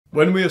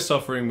When we are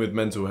suffering with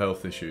mental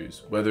health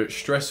issues, whether it's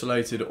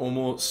stress-related or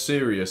more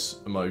serious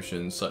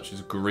emotions such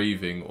as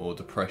grieving or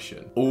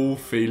depression, all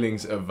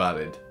feelings are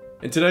valid.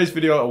 In today's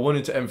video, I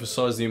wanted to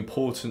emphasize the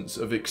importance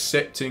of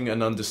accepting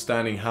and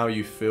understanding how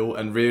you feel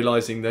and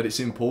realizing that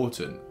it's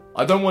important.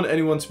 I don't want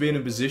anyone to be in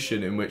a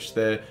position in which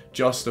they're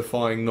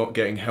justifying not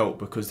getting help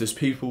because there's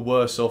people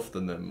worse off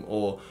than them,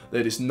 or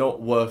that it's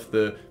not worth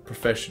the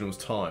professional's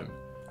time.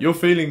 Your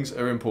feelings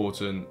are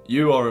important,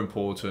 you are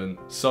important,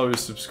 so is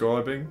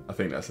subscribing. I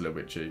think that's a little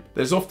bit cheap.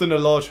 There's often a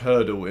large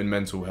hurdle in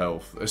mental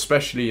health,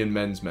 especially in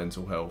men's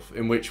mental health,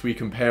 in which we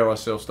compare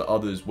ourselves to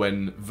others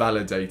when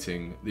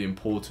validating the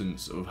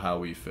importance of how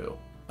we feel.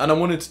 And I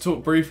wanted to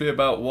talk briefly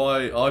about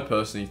why I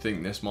personally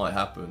think this might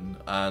happen,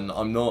 and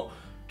I'm not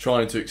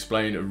trying to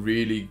explain a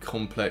really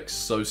complex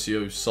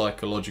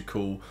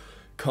socio-psychological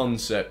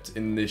concept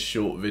in this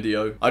short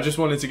video. I just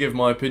wanted to give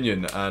my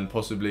opinion and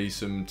possibly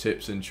some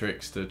tips and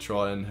tricks to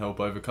try and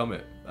help overcome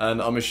it.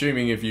 And I'm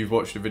assuming if you've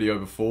watched the video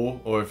before,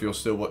 or if you're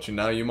still watching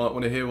now, you might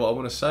want to hear what I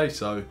want to say,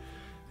 so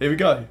here we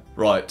go.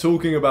 Right,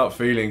 talking about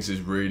feelings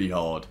is really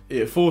hard.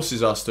 It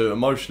forces us to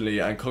emotionally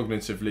and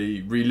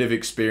cognitively relive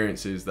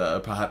experiences that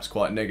are perhaps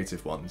quite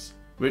negative ones,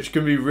 which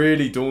can be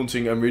really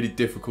daunting and really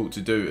difficult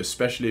to do,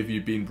 especially if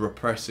you've been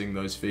repressing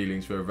those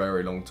feelings for a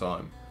very long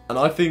time. And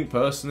I think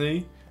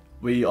personally,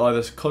 we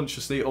either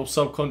consciously or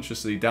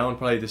subconsciously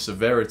downplay the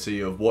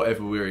severity of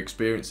whatever we're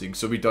experiencing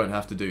so we don't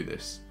have to do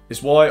this.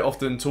 It's why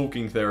often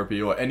talking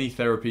therapy or any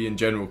therapy in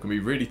general can be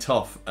really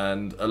tough,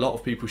 and a lot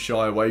of people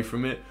shy away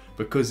from it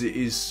because it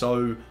is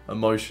so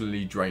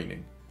emotionally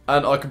draining.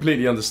 And I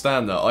completely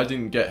understand that. I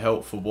didn't get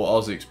help for what I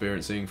was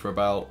experiencing for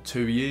about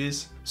 2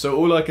 years. So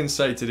all I can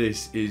say to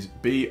this is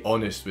be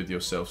honest with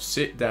yourself.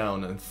 Sit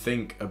down and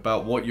think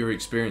about what you're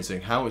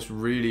experiencing, how it's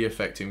really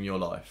affecting your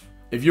life.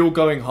 If you're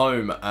going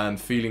home and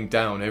feeling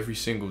down every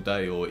single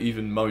day, or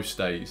even most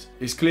days,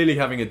 it's clearly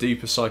having a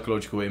deeper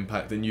psychological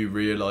impact than you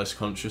realise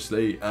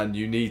consciously, and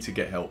you need to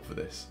get help for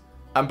this.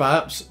 And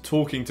perhaps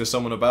talking to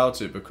someone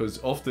about it,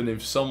 because often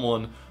if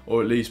someone,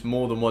 or at least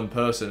more than one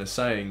person, is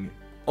saying,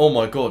 "Oh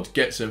my god,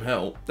 get some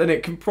help," then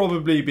it can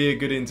probably be a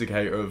good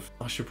indicator of,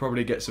 I should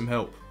probably get some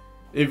help.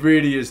 It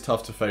really is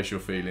tough to face your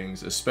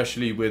feelings,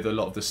 especially with a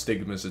lot of the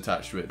stigmas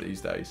attached to it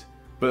these days.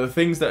 But the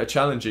things that are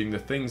challenging, the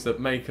things that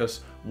make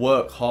us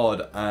work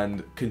hard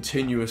and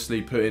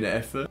continuously put in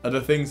effort, are the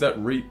things that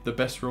reap the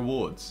best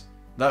rewards.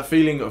 That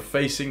feeling of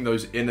facing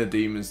those inner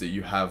demons that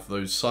you have,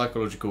 those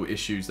psychological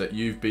issues that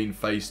you've been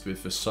faced with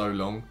for so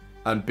long,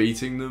 and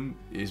beating them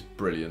is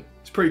brilliant.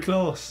 It's pretty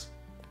class.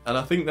 And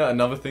I think that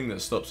another thing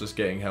that stops us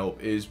getting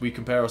help is we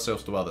compare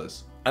ourselves to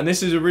others. And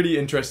this is a really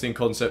interesting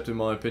concept in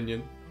my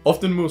opinion.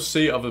 Often we'll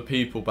see other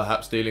people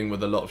perhaps dealing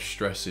with a lot of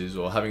stresses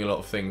or having a lot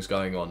of things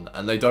going on,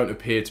 and they don't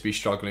appear to be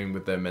struggling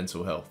with their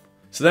mental health.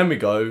 So then we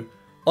go,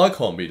 I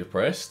can't be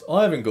depressed,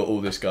 I haven't got all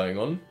this going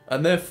on,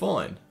 and they're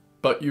fine.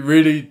 But you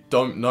really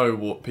don't know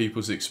what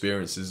people's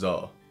experiences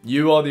are.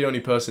 You are the only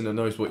person that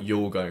knows what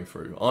you're going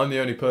through. I'm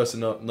the only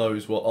person that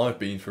knows what I've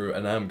been through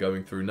and am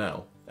going through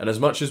now. And as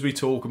much as we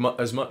talk,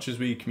 as much as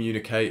we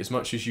communicate, as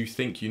much as you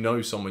think you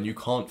know someone, you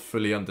can't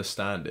fully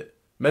understand it.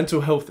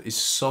 Mental health is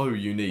so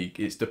unique.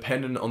 It's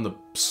dependent on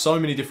so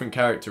many different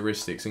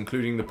characteristics,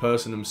 including the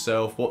person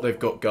themselves, what they've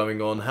got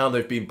going on, how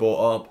they've been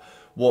brought up,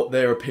 what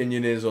their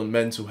opinion is on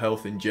mental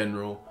health in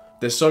general.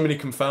 There's so many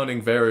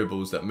confounding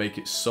variables that make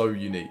it so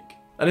unique.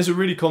 And it's a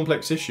really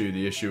complex issue,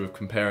 the issue of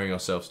comparing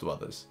ourselves to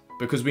others.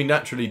 Because we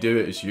naturally do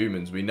it as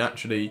humans. We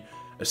naturally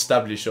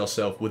establish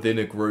ourselves within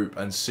a group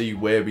and see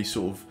where we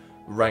sort of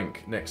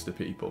rank next to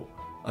people.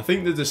 I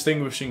think the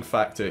distinguishing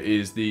factor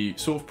is the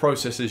sort of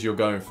processes you're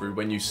going through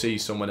when you see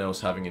someone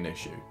else having an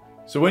issue.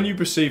 So when you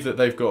perceive that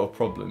they've got a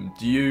problem,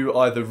 do you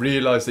either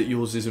realise that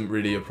yours isn't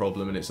really a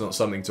problem and it's not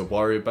something to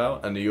worry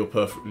about and that you're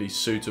perfectly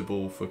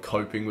suitable for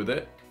coping with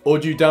it? Or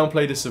do you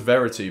downplay the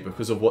severity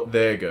because of what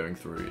they're going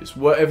through? It's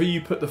whatever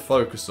you put the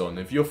focus on.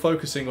 If you're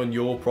focusing on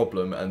your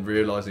problem and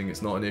realising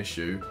it's not an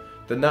issue,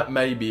 then that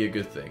may be a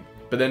good thing.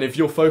 But then if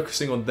you're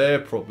focusing on their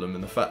problem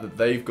and the fact that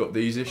they've got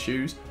these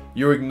issues,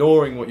 you're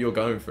ignoring what you're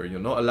going through. You're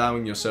not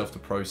allowing yourself to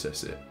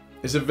process it.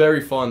 It's a very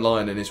fine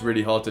line, and it's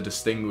really hard to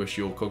distinguish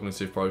your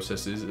cognitive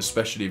processes,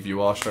 especially if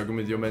you are struggling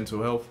with your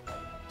mental health.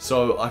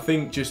 So I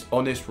think just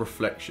honest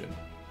reflection.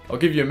 I'll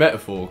give you a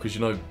metaphor, because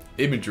you know,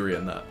 imagery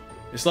and that.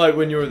 It's like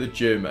when you're at the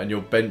gym and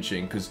you're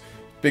benching, because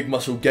big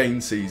muscle gain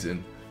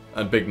season,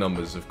 and big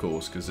numbers of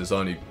course, because there's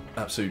only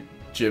absolute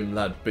gym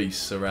lad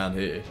beasts around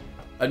here.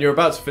 And you're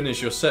about to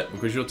finish your set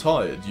because you're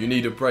tired, you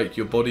need a break,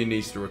 your body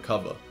needs to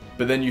recover.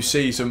 But then you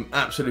see some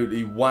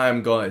absolutely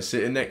wham guy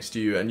sitting next to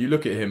you, and you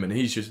look at him and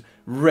he's just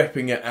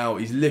repping it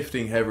out, he's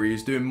lifting heavy,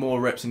 he's doing more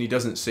reps and he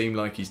doesn't seem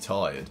like he's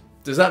tired.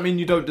 Does that mean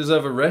you don't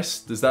deserve a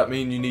rest? Does that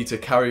mean you need to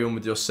carry on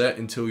with your set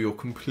until you're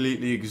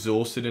completely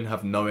exhausted and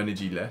have no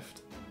energy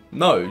left?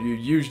 No, you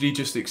usually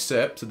just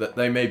accept that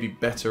they may be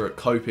better at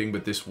coping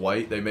with this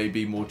weight, they may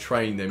be more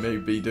trained, they may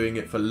be doing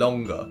it for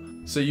longer.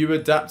 So you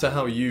adapt to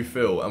how you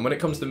feel, and when it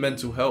comes to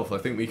mental health, I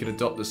think we can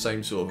adopt the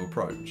same sort of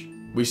approach.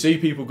 We see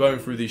people going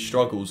through these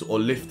struggles or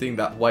lifting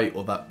that weight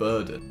or that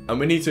burden, and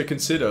we need to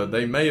consider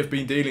they may have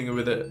been dealing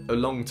with it a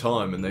long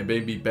time and they may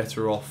be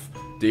better off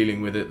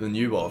dealing with it than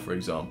you are, for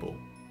example.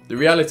 The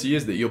reality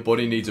is that your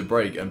body needs a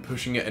break, and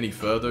pushing it any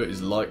further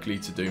is likely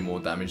to do more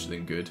damage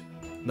than good.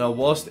 Now,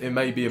 whilst it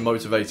may be a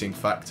motivating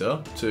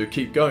factor to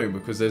keep going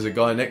because there's a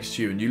guy next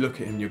to you and you look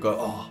at him and you go,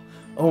 oh,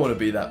 I want to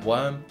be that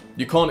wham,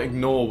 you can't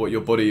ignore what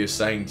your body is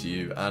saying to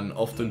you, and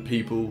often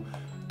people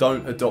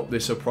don't adopt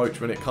this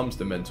approach when it comes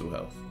to mental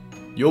health.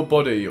 Your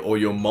body, or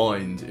your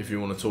mind, if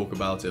you want to talk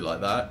about it like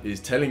that, is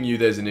telling you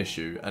there's an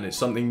issue and it's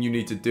something you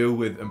need to deal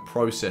with and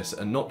process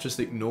and not just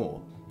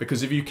ignore.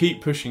 Because if you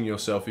keep pushing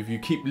yourself, if you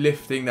keep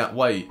lifting that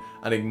weight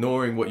and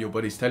ignoring what your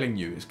body's telling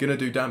you, it's going to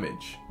do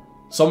damage.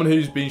 Someone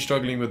who's been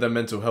struggling with their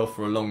mental health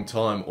for a long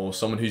time, or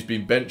someone who's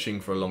been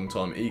benching for a long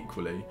time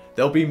equally,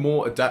 they'll be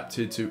more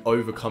adapted to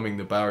overcoming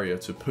the barrier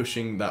to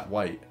pushing that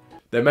weight.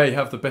 They may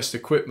have the best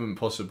equipment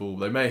possible,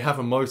 they may have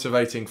a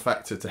motivating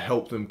factor to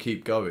help them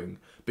keep going,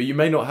 but you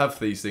may not have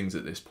these things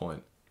at this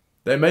point.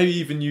 They may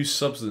even use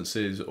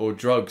substances or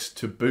drugs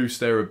to boost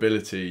their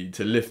ability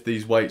to lift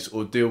these weights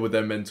or deal with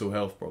their mental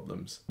health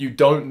problems. You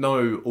don't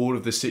know all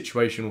of the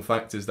situational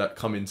factors that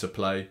come into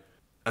play.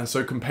 And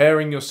so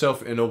comparing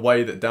yourself in a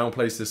way that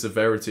downplays the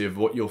severity of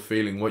what you're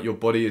feeling, what your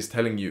body is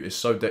telling you, is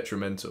so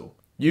detrimental.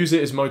 Use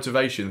it as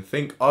motivation.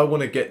 Think, I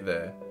want to get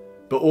there.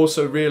 But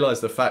also realise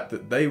the fact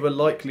that they were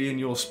likely in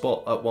your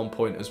spot at one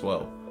point as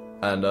well.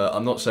 And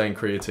I'm not saying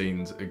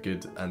creatine's a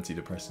good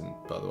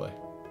antidepressant, by the way.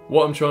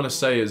 What I'm trying to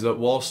say is that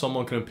while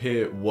someone can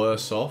appear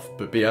worse off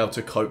but be able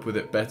to cope with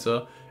it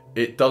better,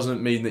 it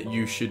doesn't mean that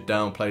you should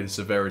downplay the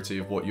severity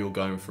of what you're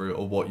going through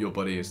or what your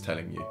body is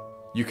telling you.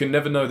 You can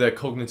never know their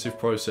cognitive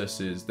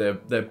processes, their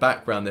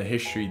background, their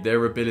history,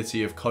 their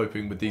ability of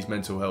coping with these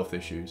mental health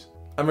issues.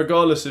 And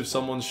regardless if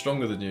someone's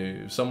stronger than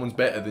you, if someone's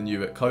better than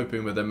you at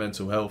coping with their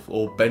mental health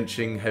or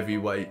benching heavy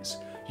weights,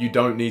 you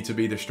don't need to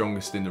be the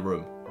strongest in the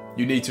room.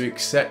 You need to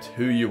accept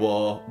who you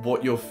are,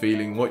 what you're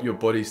feeling, what your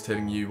body's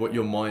telling you, what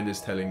your mind is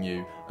telling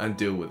you, and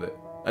deal with it.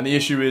 And the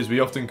issue is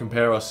we often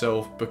compare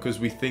ourselves because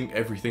we think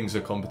everything's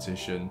a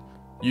competition.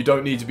 You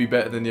don't need to be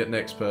better than the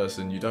next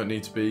person. You don't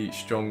need to be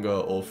stronger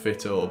or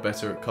fitter or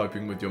better at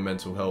coping with your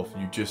mental health.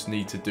 You just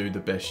need to do the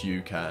best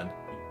you can.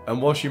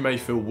 And whilst you may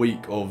feel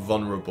weak or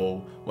vulnerable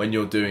when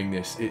you're doing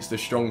this, it's the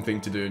strong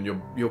thing to do, and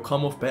you'll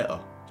come off better.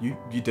 You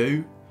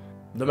do.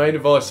 The main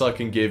advice I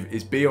can give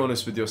is be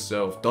honest with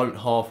yourself, don't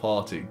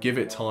half-heart it, give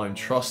it time,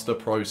 trust the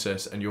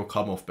process, and you'll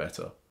come off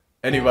better.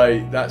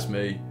 Anyway, that's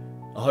me.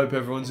 I hope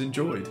everyone's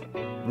enjoyed.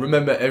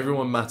 Remember,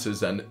 everyone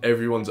matters and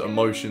everyone's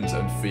emotions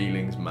and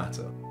feelings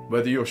matter.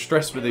 Whether you're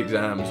stressed with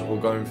exams or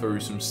going through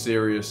some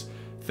serious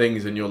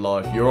things in your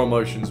life, your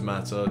emotions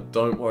matter.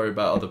 Don't worry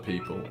about other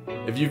people.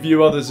 If you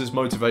view others as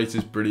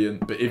motivators,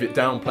 brilliant, but if it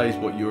downplays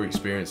what you're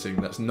experiencing,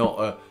 that's not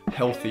a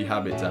healthy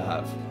habit to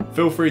have.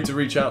 Feel free to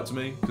reach out to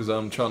me, because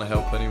I'm trying to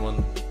help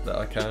anyone that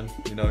I can,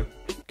 you know,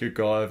 good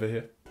guy over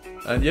here.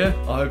 And yeah,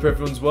 I hope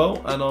everyone's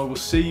well, and I will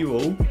see you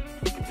all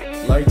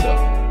later.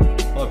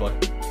 Bye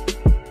bye.